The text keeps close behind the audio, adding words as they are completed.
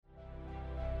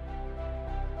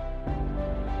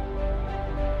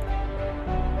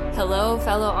Hello,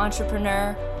 fellow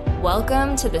entrepreneur.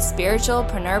 Welcome to the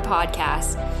Spiritualpreneur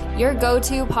Podcast, your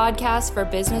go-to podcast for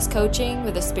business coaching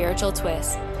with a spiritual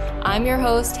twist. I'm your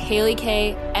host, Haley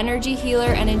Kay, energy healer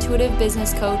and intuitive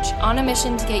business coach on a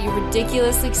mission to get you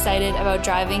ridiculously excited about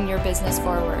driving your business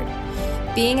forward.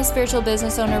 Being a spiritual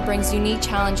business owner brings unique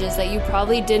challenges that you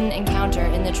probably didn't encounter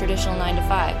in the traditional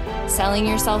 9-to-5. Selling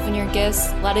yourself and your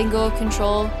gifts, letting go of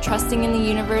control, trusting in the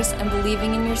universe, and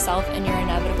believing in yourself and your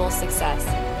inevitable success.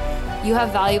 You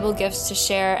have valuable gifts to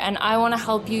share, and I want to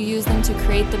help you use them to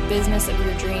create the business of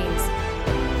your dreams.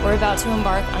 We're about to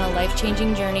embark on a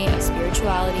life-changing journey of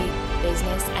spirituality,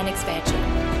 business, and expansion.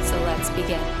 So let's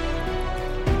begin.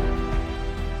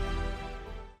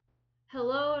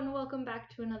 Hello, and welcome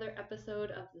back to another episode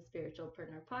of the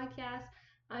Spiritualpreneur Podcast.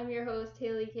 I'm your host,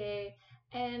 Haley Kay,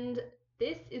 and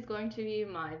this is going to be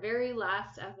my very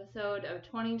last episode of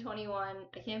 2021.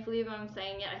 I can't believe I'm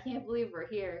saying it. I can't believe we're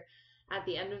here at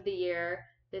the end of the year.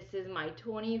 This is my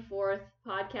 24th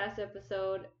podcast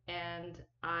episode, and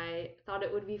I thought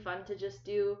it would be fun to just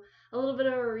do a little bit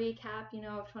of a recap,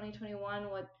 of 2021,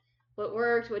 what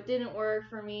worked, what didn't work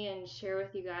for me, and share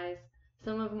with you guys.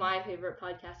 Some of my favorite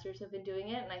podcasters have been doing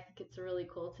it, and I think it's really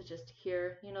cool to just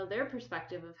hear, their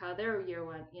perspective of how their year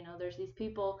went. There's these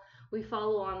people we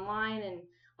follow online, and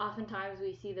oftentimes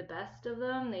we see the best of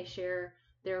them. They share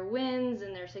their wins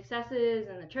and their successes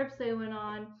and the trips they went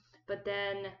on. But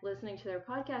then listening to their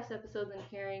podcast episodes and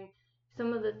hearing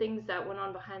some of the things that went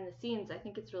on behind the scenes, I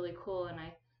think it's really cool. And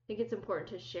I think it's important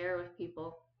to share with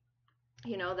people,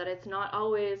 that it's not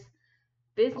always,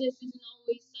 business isn't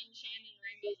always sunshine and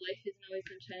rainbows. Life isn't always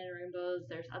sunshine and rainbows.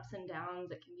 There's ups and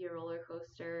downs. It can be a roller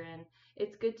coaster. And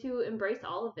it's good to embrace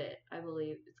all of it, I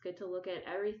believe. It's good to look at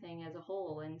everything as a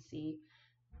whole and see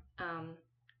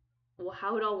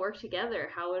how it all worked together,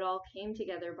 how it all came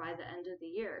together by the end of the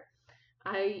year.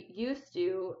 I used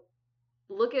to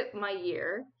look at my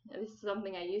year. This is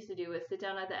something I used to do, is sit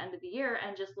down at the end of the year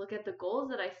and just look at the goals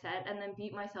that I set and then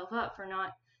beat myself up for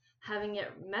not having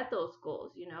it met those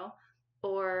goals,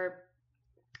 or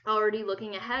already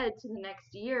looking ahead to the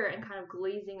next year and kind of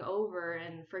glazing over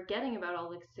and forgetting about all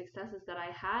the successes that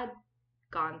I had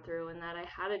gone through and that I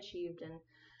had achieved. And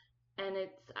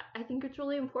I think it's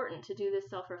really important to do this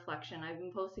self-reflection. I've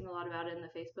been posting a lot about it in the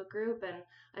Facebook group, and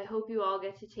I hope you all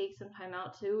get to take some time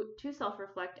out to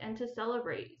self-reflect and to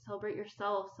celebrate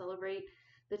yourself, celebrate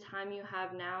the time you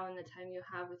have now and the time you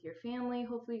have with your family.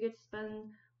 Hopefully you get to spend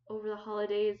over the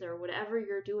holidays or whatever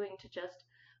you're doing to just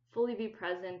fully be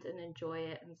present and enjoy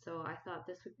it. And so I thought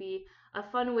this would be a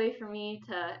fun way for me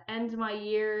to end my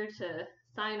year, to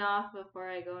sign off before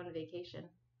I go on vacation.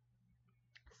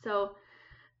 So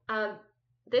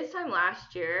this time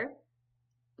last year,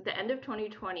 the end of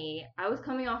 2020, I was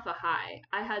coming off a high.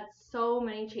 I had so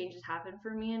many changes happen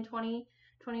for me in 2020.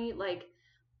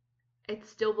 It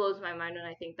still blows my mind when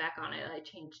I think back on it. I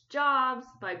changed jobs.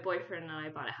 My boyfriend and I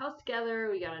bought a house together.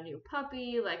 We got a new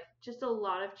puppy. Just a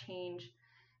lot of change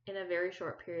in a very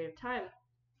short period of time.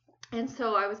 And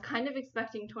so I was kind of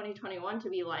expecting 2021 to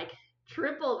be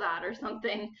triple that or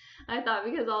something. I thought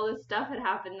because all this stuff had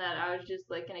happened that I was just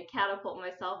going to catapult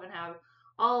myself and have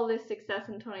all this success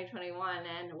in 2021.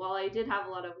 And while I did have a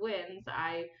lot of wins,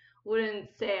 I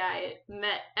wouldn't say I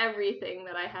met everything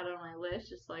that I had on my list,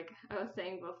 just like I was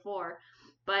saying before.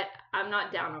 But I'm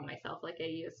not down on myself like I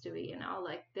used to be,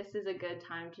 this is a good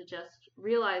time to just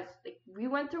realize we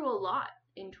went through a lot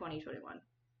in 2021.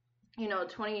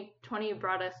 2020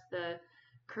 brought us the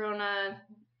coronavirus,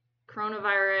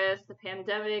 the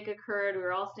pandemic occurred, we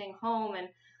were all staying home, and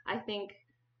I think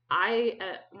I,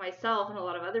 myself and a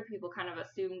lot of other people kind of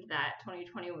assumed that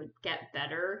 2020 would get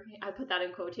better. I put that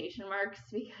in quotation marks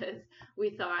because we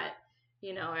thought,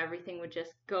 everything would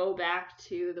just go back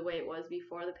to the way it was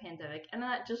before the pandemic, and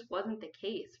that just wasn't the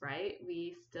case, right?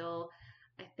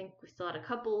 I think we still had a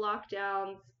couple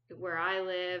lockdowns where I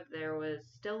live. There was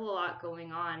still a lot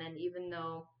going on, and even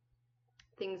though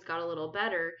things got a little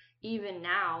better, even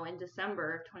now in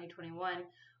December of 2021,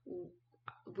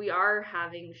 we are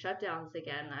having shutdowns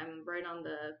again. I'm right on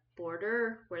the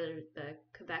border, where the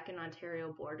Quebec and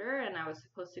Ontario border, and I was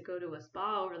supposed to go to a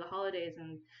spa over the holidays,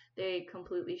 and they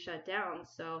completely shut down.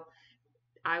 So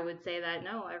I would say that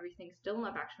no, everything's still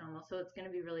not back to normal. So it's going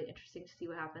to be really interesting to see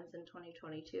what happens in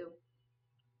 2022.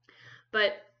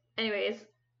 But anyways,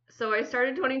 so I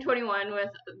started 2021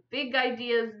 with big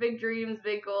ideas, big dreams,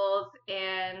 big goals,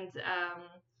 and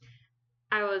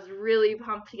I was really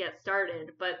pumped to get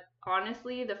started. But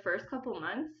honestly, the first couple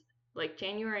months,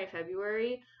 January,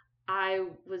 February, I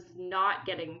was not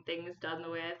getting things done the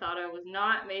way I thought. I was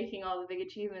not making all the big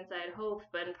achievements I had hoped.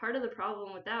 But part of the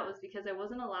problem with that was because I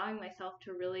wasn't allowing myself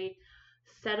to really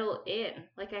settle in.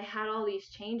 Like, I had all these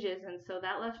changes, and so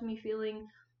that left me feeling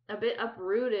a bit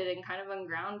uprooted and kind of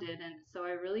ungrounded. And so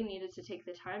I really needed to take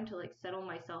the time to like settle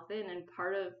myself in. And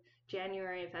part of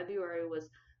January and February was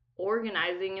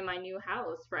organizing in my new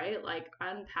house, right? Like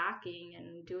unpacking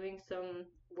and doing some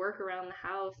work around the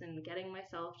house and getting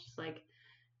myself just like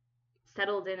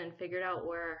settled in and figured out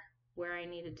where I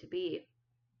needed to be.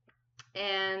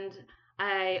 And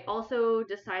I also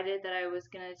decided that I was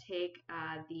going to take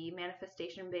the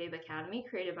Manifestation Babe Academy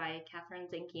created by Catherine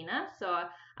Zankina. So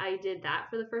I did that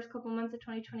for the first couple months of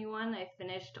 2021. I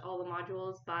finished all the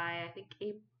modules by, I think,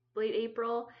 late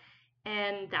April.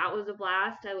 And that was a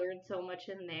blast. I learned so much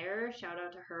in there. Shout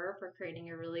out to her for creating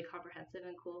a really comprehensive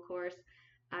and cool course.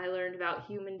 I learned about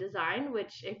human design,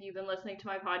 which if you've been listening to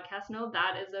my podcast know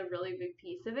that is a really big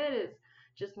piece of it. Is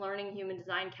just learning human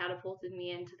design catapulted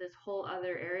me into this whole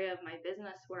other area of my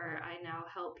business where I now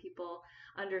help people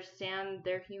understand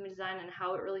their human design and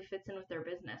how it really fits in with their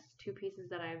business. Two pieces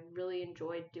that I've really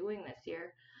enjoyed doing this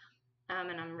year.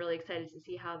 And I'm really excited to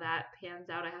see how that pans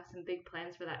out. I have some big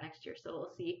plans for that next year, so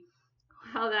we'll see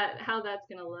how that's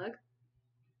gonna look.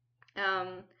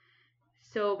 Um,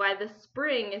 so by the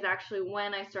spring is actually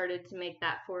when I started to make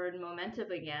that forward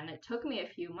momentum again. It took me a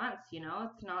few months, you know.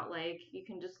 It's not like you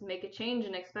can just make a change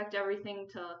and expect everything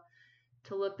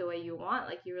to look the way you want.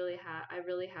 Like I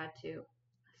really had to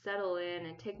settle in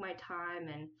and take my time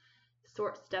and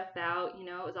sort stuff out. You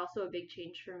know, it was also a big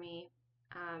change for me.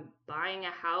 Buying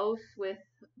a house with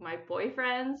my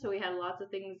boyfriend, so we had lots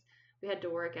of things we had to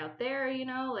work out there. You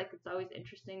know, like it's always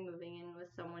interesting moving in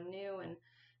with someone new and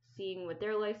seeing what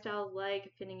their lifestyle is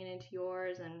like, fitting it into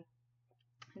yours, and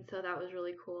so that was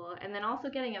really cool. And then also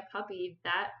getting a puppy,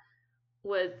 that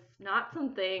was not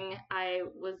something I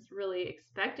was really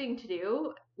expecting to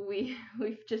do. We've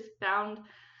just found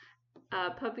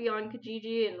a puppy on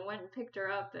Kijiji and went and picked her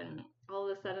up, and all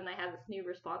of a sudden I had this new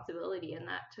responsibility, and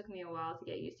that took me a while to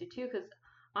get used to too, because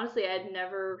honestly I had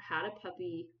never had a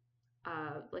puppy,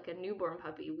 like a newborn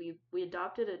puppy. We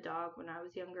adopted a dog when I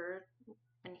was younger,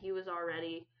 and he was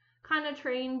already kind of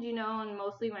trained, you know, and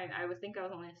mostly I was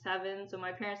only 7, so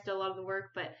my parents did a lot of the work,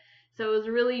 but so it was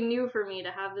really new for me to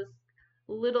have this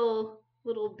little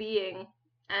being.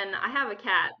 And I have a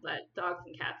cat, but dogs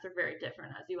and cats are very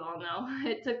different, as you all know.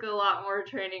 It took a lot more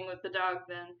training with the dog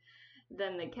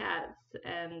than the cats,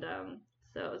 and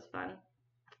so it was fun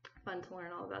to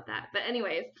learn all about that. But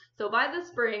anyways, so by the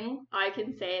spring, I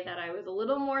can say that I was a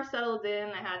little more settled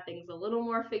in. I had things a little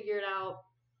more figured out,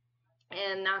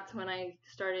 and that's when I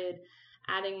started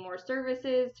adding more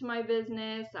services to my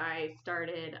business. I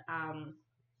started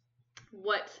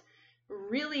what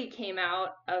really came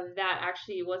out of that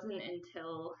actually wasn't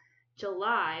until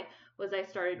July was I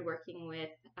started working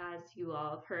with, as you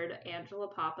all have heard, Angela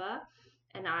Papa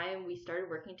and we started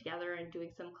working together and doing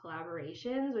some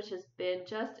collaborations, which has been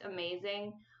just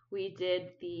amazing. We did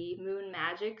the Moon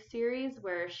Magic series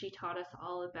where she taught us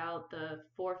all about the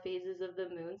 4 phases of the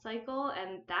moon cycle,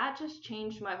 and that just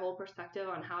changed my whole perspective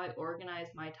on how I organize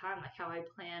my time, like how I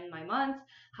plan my months,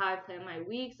 how I plan my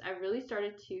weeks. I really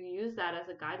started to use that as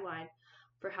a guideline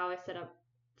for how I set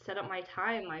up my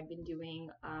time. I've been doing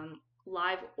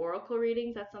live oracle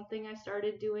readings. That's something I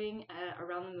started doing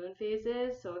around the moon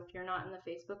phases. So if you're not in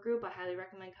the Facebook group, I highly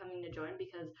recommend coming to join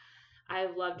because I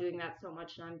love doing that so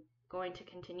much, and I'm going to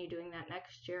continue doing that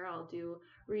next year. I'll do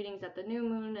readings at the new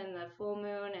moon and the full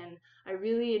moon, and I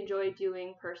really enjoy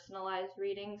doing personalized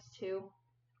readings too.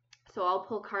 So I'll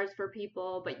pull cards for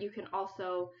people, but you can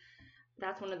also,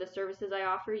 that's one of the services I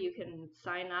offer. You can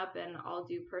sign up and I'll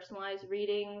do personalized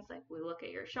readings. Like we look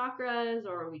at your chakras,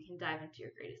 or we can dive into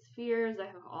your greatest fears. I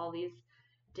have all these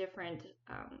different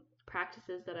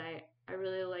practices that I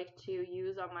really like to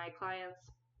use on my clients.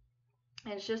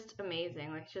 And it's just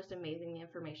amazing. Like, it's just amazing the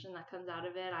information that comes out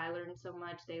of it. I learn so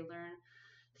much. They learn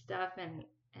stuff, and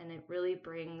it really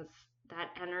brings that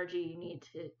energy you need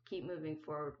to keep moving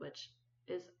forward, which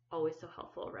is always so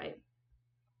helpful, right?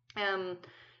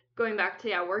 Going back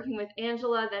to working with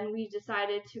Angela, then we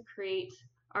decided to create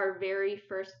our very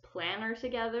first planner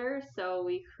together. So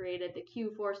we created the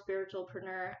Q4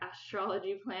 Spiritualpreneur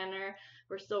Astrology Planner.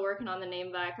 We're still working on the name,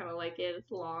 but I kind of like it.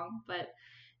 It's long, but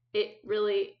it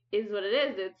really is what it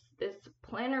is. It's this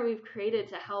planner we've created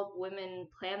to help women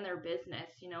plan their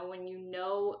business. You know, when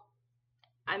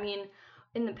I mean,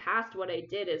 in the past, what I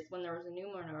did is when there was a new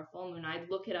moon or a full moon, I'd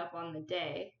look it up on the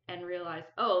day and realize,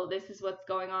 oh, this is what's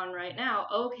going on right now.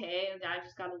 Okay, I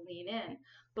just got to lean in.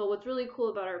 But what's really cool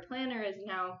about our planner is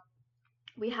now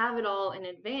we have it all in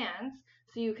advance,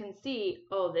 so you can see,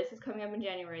 oh, this is coming up in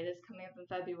January, this is coming up in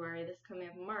February, this is coming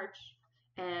up in March,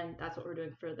 And that's what we're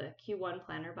doing for the Q1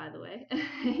 planner, by the way.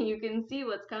 You can see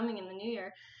what's coming in the new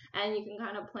year, and you can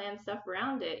kind of plan stuff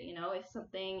around it. You know, if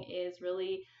something is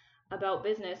really about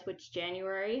business, which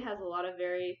January has a lot of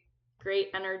very great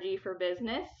energy for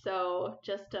business, so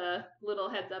just a little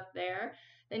heads up there,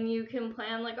 then you can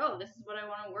plan like, oh, this is what I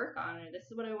want to work on, or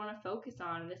this is what I want to focus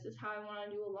on, this is how I want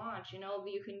to do a launch. You know,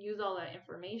 you can use all that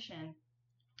information.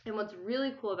 And what's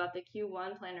really cool about the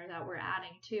Q1 planner that we're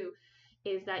adding too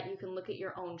is that you can look at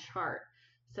your own chart.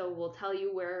 So we'll tell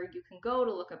you where you can go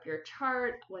to look up your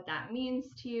chart, what that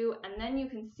means to you, and then you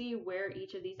can see where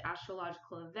each of these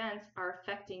astrological events are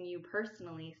affecting you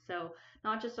personally. So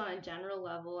not just on a general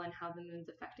level and how the moon's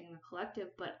affecting the collective,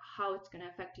 but how it's going to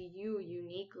affect you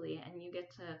uniquely, and you get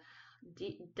to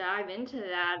dive into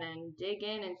that and dig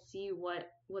in and see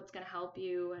what's going to help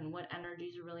you and what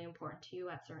energies are really important to you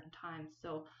at certain times.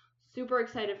 So super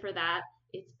excited for that.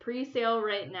 It's pre-sale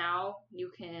right now. You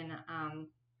can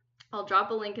I'll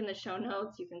drop a link in the show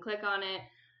notes. You can click on it,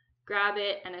 grab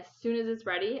it, and as soon as it's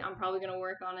ready, I'm probably going to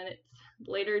work on it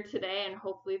later today and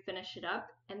hopefully finish it up,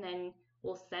 and then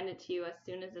we'll send it to you as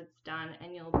soon as it's done,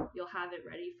 and you'll have it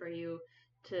ready for you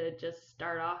to just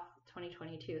start off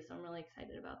 2022. So I'm really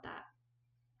excited about that.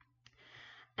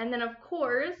 And then, of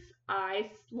course,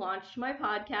 I launched my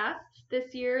podcast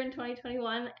this year in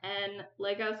 2021. And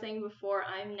like I was saying before,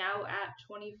 I'm now at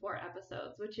 24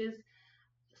 episodes, which is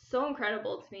so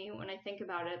incredible to me when I think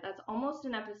about it. That's almost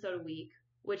an episode a week,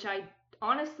 which I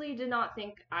honestly did not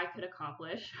think I could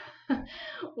accomplish.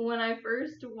 When I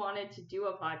first wanted to do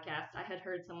a podcast, I had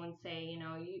heard someone say, you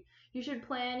know, you should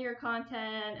plan your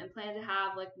content and plan to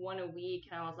have like one a week.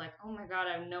 And I was like, oh my God,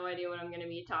 I have no idea what I'm going to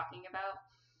be talking about.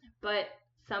 But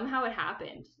somehow it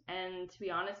happened. And to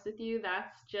be honest with you,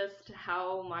 that's just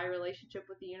how my relationship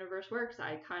with the universe works.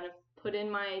 I kind of put in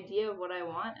my idea of what I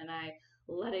want and I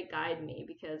let it guide me,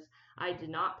 because I did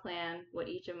not plan what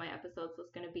each of my episodes was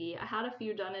going to be. I had a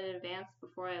few done in advance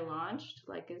before I launched,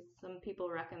 like as some people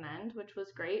recommend, which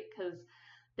was great because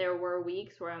there were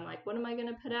weeks where I'm like, what am I going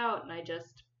to put out? And I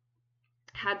just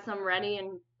had some ready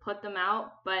and put them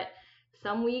out. But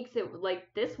some weeks,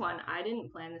 like this one, I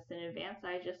didn't plan this in advance.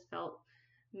 I just felt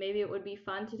maybe it would be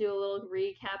fun to do a little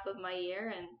recap of my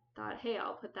year and thought, hey,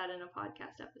 I'll put that in a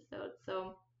podcast episode.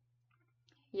 So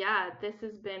yeah, this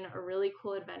has been a really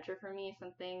cool adventure for me,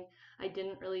 something I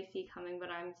didn't really see coming, but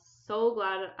I'm so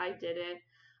glad I did it.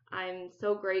 I'm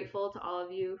so grateful to all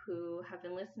of you who have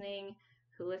been listening,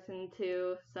 who listened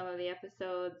to some of the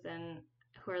episodes, and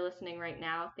who are listening right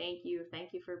now. Thank you.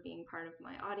 Thank you for being part of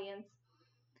my audience.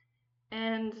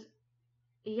 And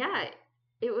yeah,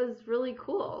 it was really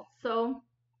cool. So,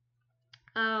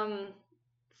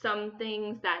 some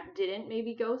things that didn't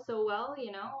maybe go so well,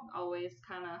 you know, always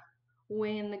kind of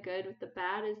weighing the good with the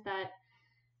bad is that,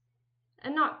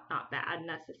 and not bad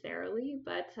necessarily,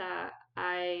 but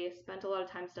I spent a lot of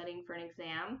time studying for an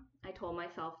exam. I told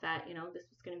myself that, you know, this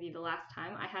was going to be the last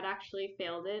time. I had actually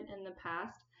failed it in the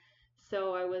past,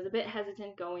 so I was a bit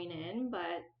hesitant going in,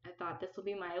 but I thought this will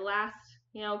be my last,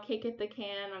 you know, kick at the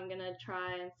can. I'm going to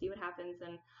try and see what happens.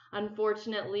 And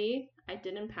unfortunately, I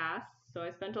didn't pass. So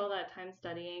I spent all that time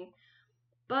studying.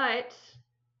 But,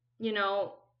 you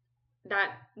know,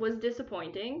 that was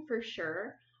disappointing for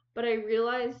sure. But I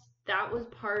realized that was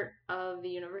part of the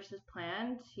universe's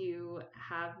plan to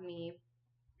have me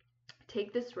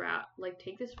take this route, like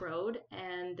take this road,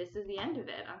 and this is the end of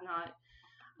it. I'm not,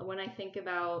 when I think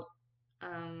about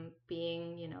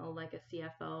being, you know, like a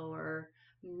CFO or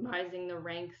rising the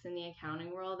ranks in the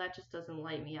accounting world, that just doesn't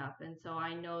light me up. And so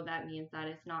I know that means that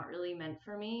it's not really meant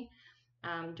for me.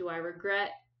 Do I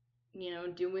regret, you know,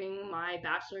 doing my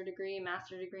bachelor degree,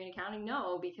 master degree in accounting?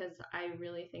 No, because I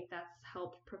really think that's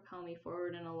helped propel me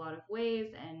forward in a lot of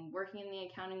ways. And working in the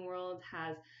accounting world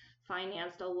has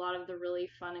financed a lot of the really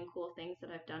fun and cool things that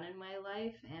I've done in my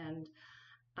life. And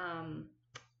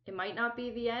it might not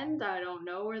be the end. I don't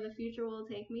know where the future will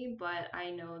take me, but I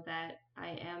know that I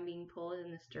am being pulled in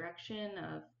this direction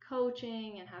of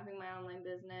coaching and having my online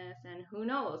business. And who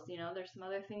knows, you know, there's some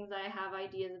other things I have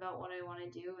ideas about what I want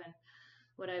to do. And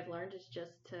what I've learned is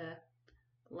just to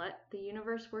let the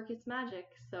universe work its magic.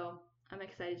 So I'm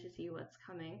excited to see what's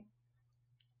coming.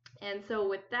 And so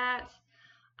with that,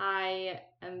 I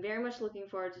am very much looking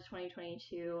forward to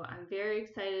 2022. I'm very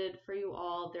excited for you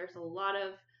all. There's a lot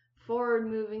of forward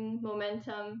moving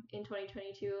momentum in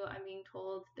 2022. I'm being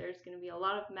told there's going to be a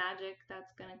lot of magic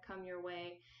that's going to come your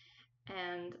way.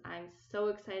 And I'm so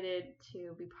excited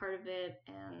to be part of it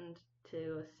and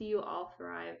to see you all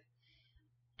thrive.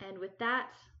 And with that,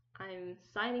 I'm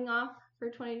signing off for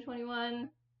 2021.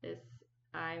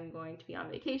 I'm going to be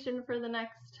on vacation for the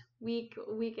next week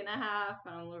and a half.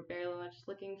 We're very much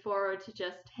looking forward to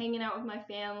just hanging out with my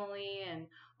family and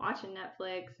watching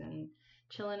Netflix and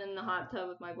chilling in the hot tub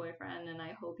with my boyfriend. And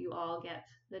I hope you all get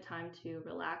the time to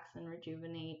relax and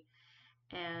rejuvenate.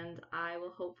 And I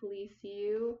will hopefully see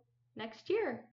you next year.